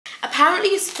Apparently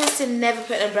you're supposed to never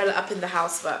put an umbrella up in the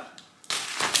house, but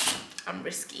I'm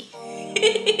risky.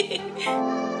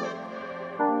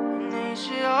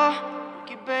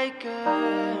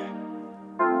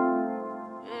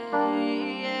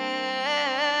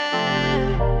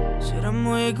 Será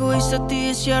muy egoísta a ti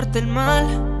desearte el mal.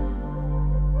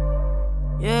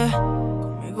 Yeah.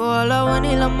 Hi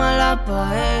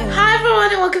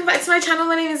everyone and welcome back to my channel.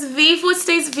 My name is V. For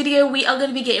today's video we are going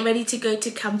to be getting ready to go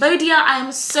to Cambodia. I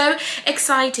am so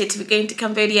excited to be going to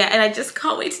Cambodia and I just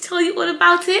can't wait to tell you all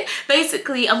about it.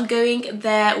 Basically I'm going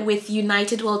there with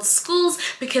United World Schools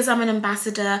because I'm an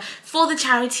ambassador for the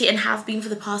charity and have been for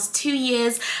the past 2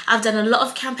 years. I've done a lot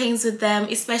of campaigns with them,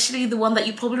 especially the one that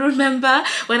you probably remember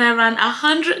when I ran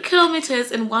 100 kilometers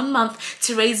in 1 month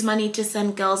to raise money to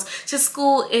send girls to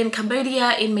school in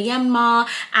Cambodia, in Myanmar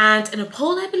and in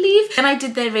Nepal, I believe. And I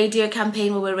did their radio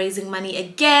campaign where we're raising money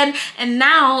again, and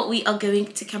now we are going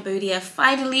to Cambodia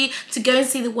finally to go and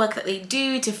see the work that they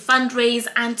do, to fundraise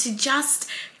and to just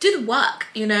do the work,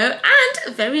 you know. And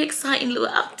a very exciting little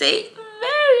update,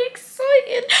 very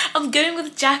exciting. I'm going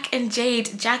with Jack and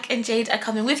Jade. Jack and Jade are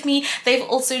coming with me. They've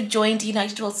also joined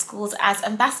United World Schools as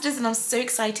ambassadors and I'm so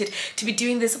excited to be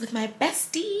doing this with my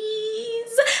besties.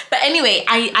 But anyway,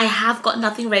 I have got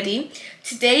nothing ready.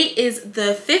 Today is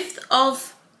the 5th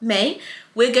of May.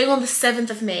 We're going on the 7th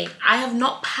of May. I have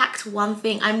not packed one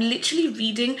thing. I'm literally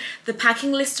reading the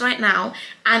packing list right now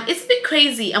and it's a bit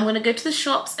crazy. I'm gonna go to the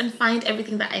shops and find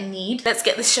everything that I need. Let's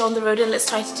get this show on the road and let's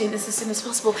try to do this as soon as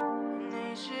possible.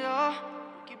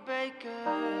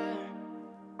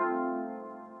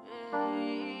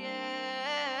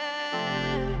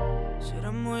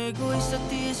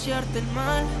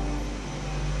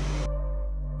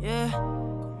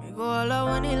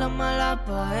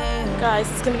 Guys,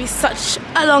 it's gonna be such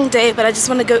a long day, but I just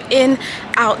want to go in,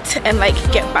 out, and like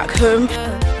get back home.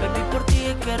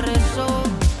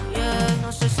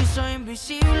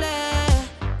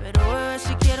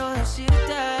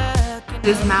 It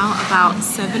is now about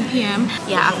 7 p.m.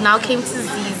 Yeah, I've now came to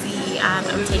ZZ and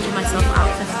I'm taking myself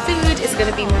out for food. It's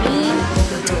gonna be me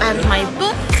and my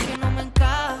book.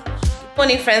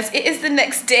 Morning friends, it is the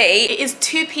next day. It is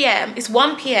 2 p.m. It's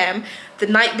 1 p.m. the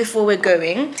night before we're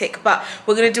going, but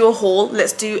we're gonna do a haul.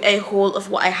 Let's do a haul of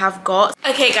what I have got.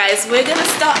 Okay guys, we're gonna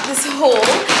start this haul.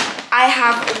 I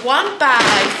have one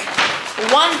bag,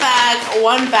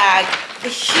 the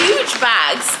huge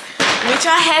bags, which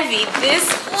are heavy. This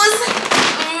was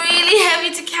really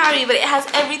heavy to carry, but it has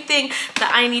everything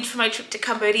that I need for my trip to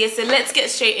Cambodia. So let's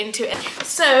get straight into it.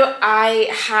 So I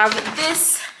have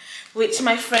this, which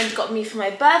my friend got me for my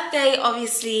birthday.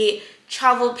 Obviously,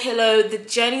 travel pillow. The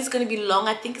journey is going to be long.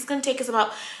 I think it's going to take us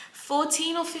about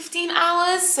 14 or 15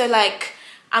 hours. So like,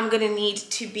 I'm going to need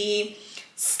to be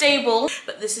stable.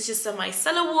 But this is just some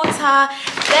micellar water.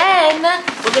 Then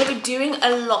we're going to be doing a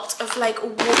lot of like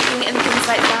walking and things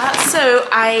like that. So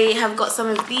I have got some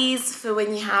of these for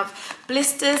when you have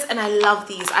blisters, and I love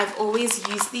these. I've always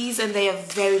used these and they are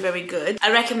very, very good.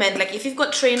 I recommend, like, if you've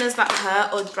got trainers that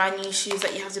hurt or brand new shoes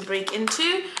that you have to break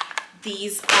into,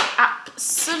 these are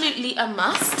absolutely a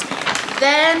must.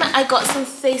 Then I got some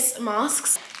face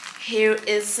masks. Here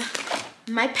is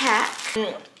my pack.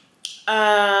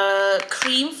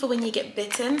 Cream for when you get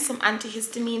bitten, some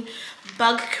antihistamine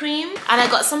bug cream, and I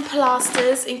got some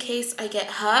plasters in case I get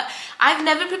hurt. I've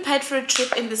never prepared for a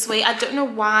trip in this way. I don't know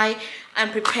why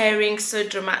I'm preparing so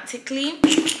dramatically.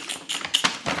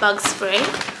 Bug spray,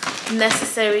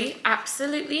 necessary,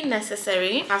 absolutely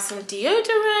necessary. I have some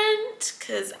deodorant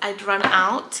because I'd run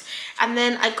out, and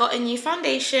then I got a new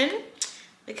foundation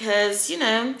because, you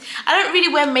know, I don't really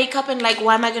wear makeup, and like,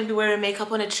 why am I going to be wearing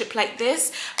makeup on a trip like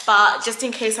this? But just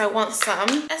in case I want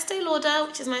some. Estee Lauder,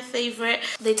 which is my favorite.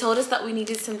 They told us that we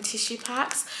needed some tissue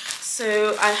packs,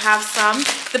 so I have some.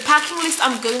 The packing list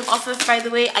I'm going off of, by the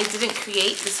way, I didn't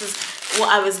create. This is what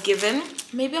I was given.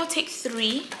 Maybe I'll take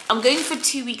 3. I'm going for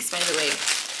 2 weeks, by the way.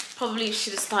 Probably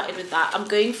should have started with that. I'm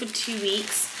going for 2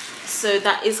 weeks. So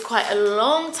that is quite a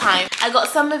long time. I got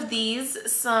some of these,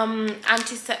 some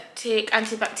antiseptic,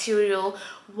 antibacterial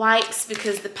wipes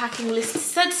because the packing list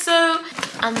said so.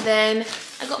 And then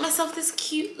I got myself this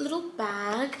cute little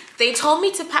bag. They told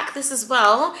me to pack this as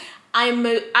well.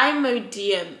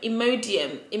 Imodium.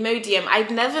 I've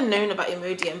never known about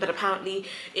Imodium, but apparently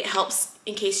it helps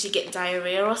in case you get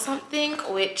diarrhea or something,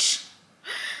 which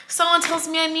someone tells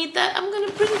me I need that, I'm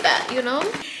gonna bring that, you know.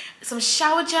 Some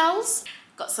shower gels.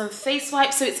 Got some face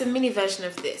wipes, so it's a mini version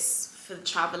of this for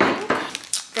traveling.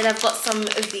 Then I've got some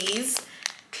of these.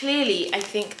 Clearly, I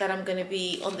think that I'm gonna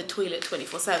be on the toilet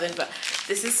 24/7, but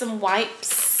this is some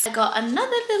wipes. I got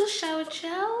another little shower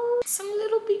gel, some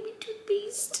little baby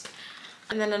toothpaste.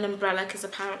 and then an umbrella because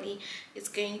apparently it's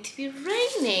going to be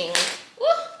raining. Woo!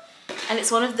 And it's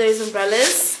one of those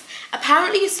umbrellas.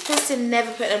 Apparently you're supposed to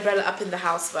never put an umbrella up in the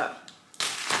house, but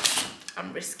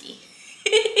I'm risky.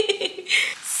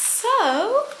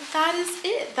 So that is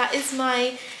it. That is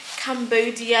my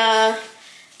Cambodia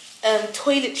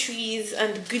toiletries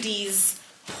and goodies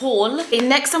haul. Okay,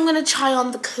 next I'm gonna try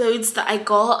on the clothes that I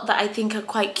got that I think are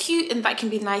quite cute and that can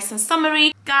be nice and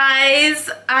summery. Guys,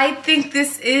 I think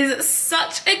this is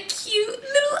such a cute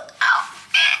little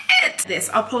outfit.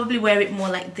 I'll probably wear it more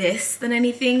like this than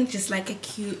anything, just like a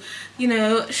cute, you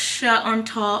know, shirt on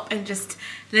top and just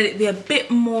let it be a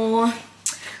bit more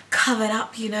covered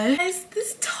up, you know. Guys,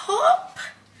 this top,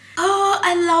 oh,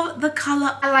 I love the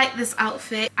color. I like this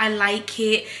outfit. I like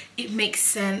it. It makes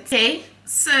sense. Okay,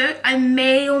 so I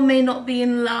may or may not be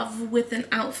in love with an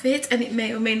outfit, and it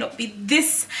may or may not be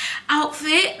this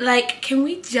outfit. Like, can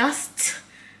we just,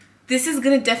 this is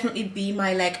gonna definitely be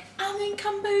my like I'm in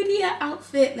Cambodia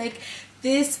outfit. Like,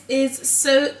 this is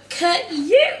so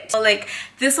cute. Like,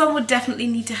 this one would definitely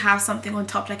need to have something on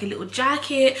top, like a little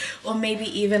jacket or maybe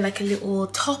even like a little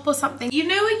top or something. You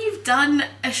know when you've done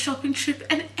a shopping trip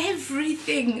and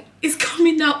everything is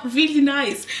coming out really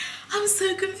nice? I'm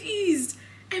so confused.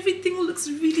 Everything looks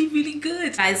really, really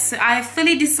good. Guys, so I have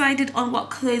fully decided on what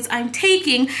clothes I'm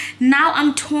taking. Now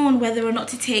I'm torn whether or not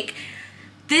to take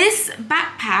this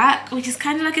backpack, which is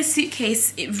kind of like a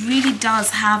suitcase. It really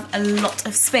does have a lot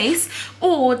of space,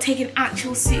 or take an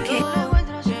actual suitcase.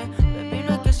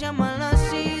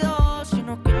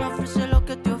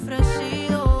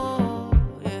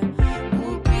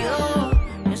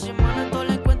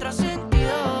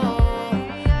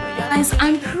 Guys,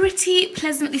 I'm pretty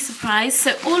pleasantly surprised.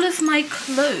 So all of my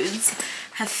clothes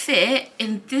have fit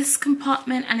in this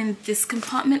compartment and in this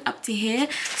compartment up to here.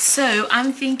 So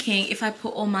I'm thinking if I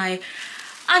put all my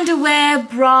underwear,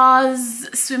 bras,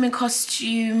 swimming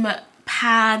costume,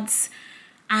 pads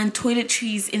and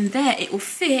toiletries in there, it will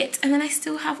fit, and then I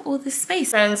still have all this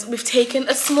space. Friends, we've taken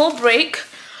a small break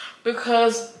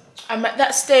because I'm at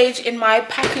that stage in my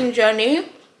packing journey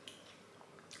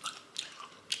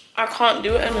I can't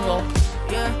do it anymore.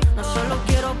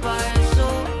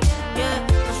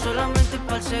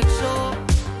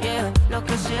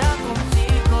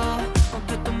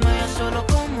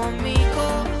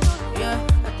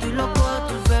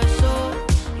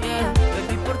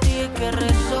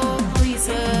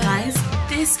 Guys,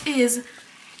 this is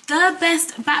the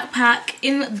best backpack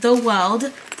in the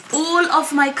world. All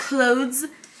of my clothes,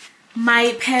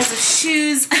 my pairs of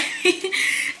shoes,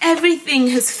 everything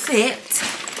has fit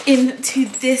into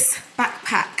this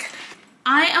backpack.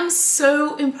 I am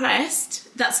so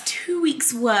impressed. That's 2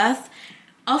 weeks worth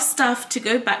of stuff to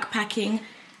go backpacking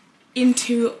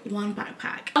into one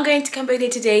backpack. I'm going to Cambodia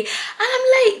today and I'm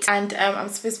late, and I'm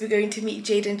supposed to be going to meet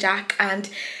Jade and Jack, and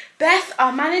Beth,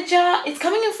 our manager, is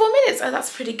coming in 4 minutes. Oh,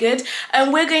 that's pretty good.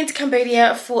 We're going to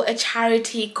Cambodia for a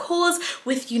charity cause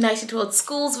with United World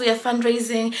Schools. We are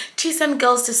fundraising to send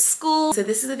girls to school. So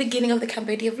this is the beginning of the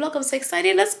Cambodia vlog. I'm so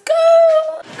excited. Let's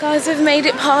go. Guys, we've made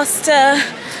it past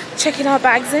checking our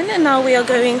bags in, and now we are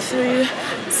going through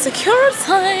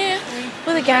security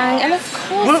with a gang, and of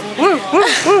course...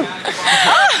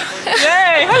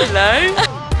 Hey, hello!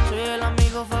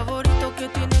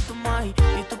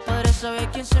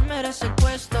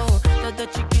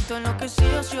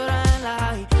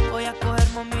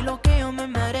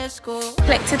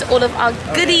 Collected all of our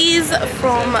goodies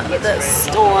from the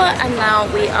store, and now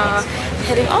we are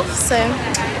heading off, so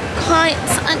quite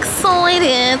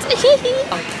excited.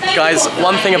 Guys,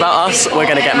 one thing about us, we're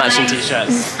gonna get matching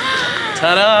t-shirts.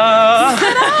 Ta-da!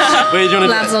 Wait, do you wanna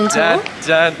Lads on tour.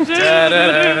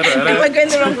 We're going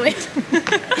the wrong way.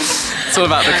 It's all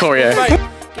about the choreo.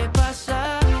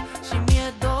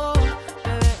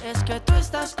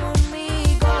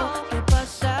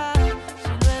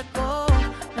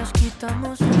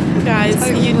 Guys,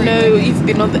 you know you've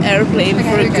been on the airplane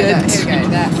for a good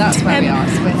that's where we are.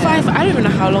 I don't even know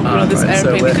how long we're on this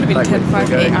airplane. So it could have been 10,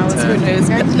 5, 8 hours, who knows.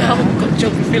 But now we've got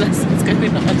geography lessons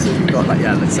going on.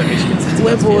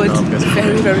 We're bored,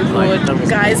 very, very bored.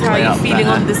 Guys, how are you feeling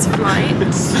on this flight?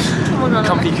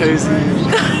 Comfy, cozy,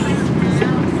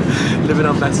 living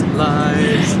our best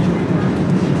lives.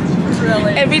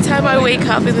 Really? Every time I wake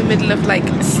up in the middle of like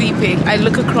sleeping, I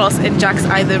look across and Jack's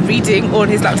either reading or on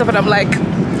his laptop, and I'm like,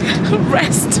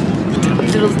 rest.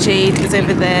 Little Jade is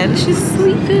over there and she's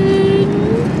sleeping.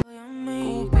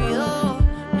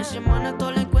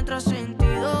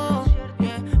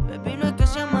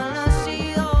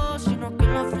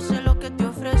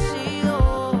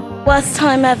 Worst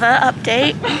time ever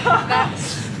update.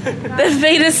 They've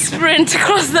made a sprint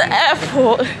across the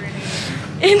airport.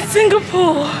 in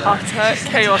Singapore. Utter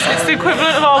chaos. It's the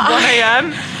equivalent of our 1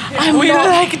 a.m. We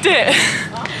legged it.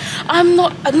 I'm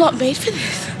not made for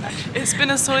this. It's been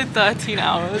a solid 13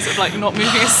 hours of like not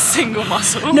moving a single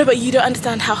muscle. No, but you don't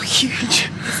understand how huge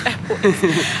this airport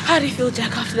is. How do you feel,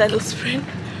 Jack, after that little sprint?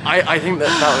 I think that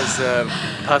was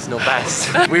personal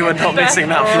best. We were not missing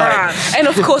that flight. And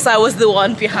of course I was the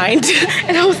one behind.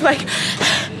 And I was like,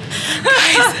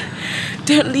 guys,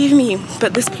 don't leave me.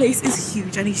 But this place is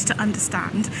huge. I need you to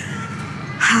understand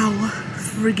how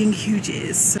frigging huge it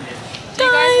is.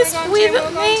 Guys, we've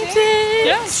made it.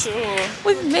 Yeah, sure.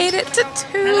 We've made it to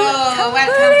Hello,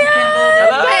 welcome to Cambodia.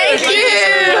 Thank you.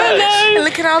 Hello. And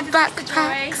look at our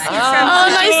backpacks. Oh,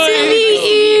 nice to meet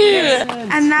you.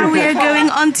 And now we are going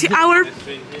on to our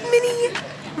mini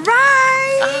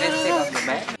ride. Oh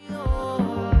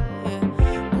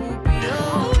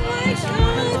my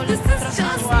God, this is just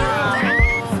I'm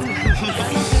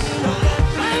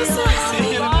so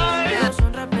happy.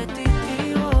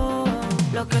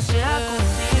 Lo que sea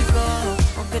contigo,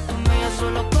 aunque tú me veas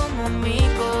solo como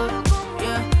amigo.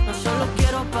 Yeah, no solo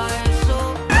quiero pa' eso.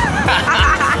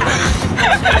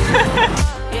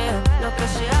 Yeah, lo que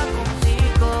sea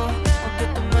contigo, aunque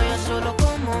tú me veas solo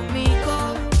como amigo.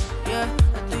 Yeah,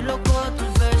 estoy loco de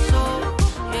tus besos.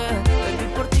 Yeah, baby,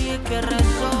 por ti es que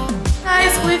rezo.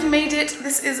 Guys, we've made it.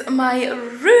 This is my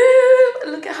room.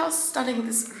 Look at how stunning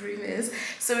this room is.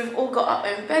 So we've all got our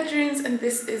own bedrooms and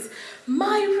this is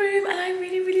my room and I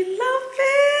really, really love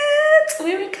it.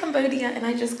 We're in Cambodia and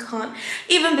I just can't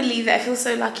even believe it. I feel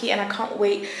so lucky and I can't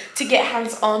wait to get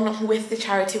hands-on with the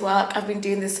charity work. I've been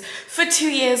doing this for 2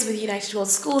 years with United World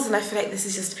Schools and I feel like this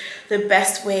is just the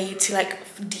best way to like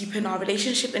deepen our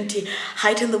relationship and to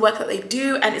heighten the work that they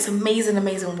do, and it's amazing,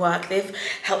 amazing work. They've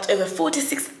helped over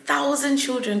 46,000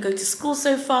 children go to school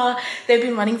so far. They've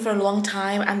been running for a long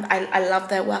time and I love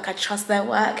their work. I trust their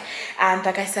work, and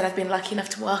like I said, I've been lucky enough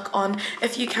to work on a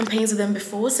few campaigns with them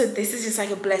before, so this is just like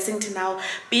a blessing to now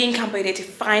be in Cambodia to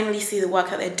finally see the work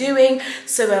that they're doing.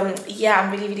 So yeah,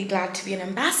 I'm really, really glad to be an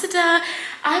ambassador.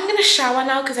 I'm gonna shower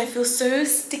now because I feel so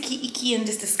sticky, icky and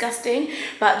just disgusting,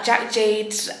 but Jack,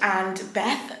 Jade and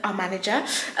Beth, our manager,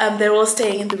 they're all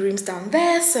staying in the rooms down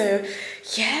there. So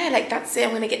yeah, like that's it.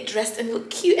 I'm gonna get dressed and look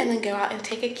cute and then go out and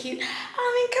take a cute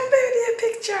I'm in Cambodia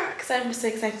picture because I'm so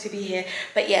excited to be here.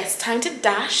 But yes, time to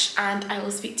dash and I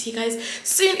will speak to you guys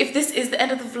soon. If this is the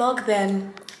end of the vlog,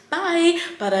 then bye,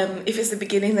 but if it's the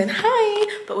beginning, then hi.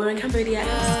 But we're in Cambodia and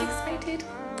I'm so excited.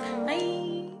 Bye.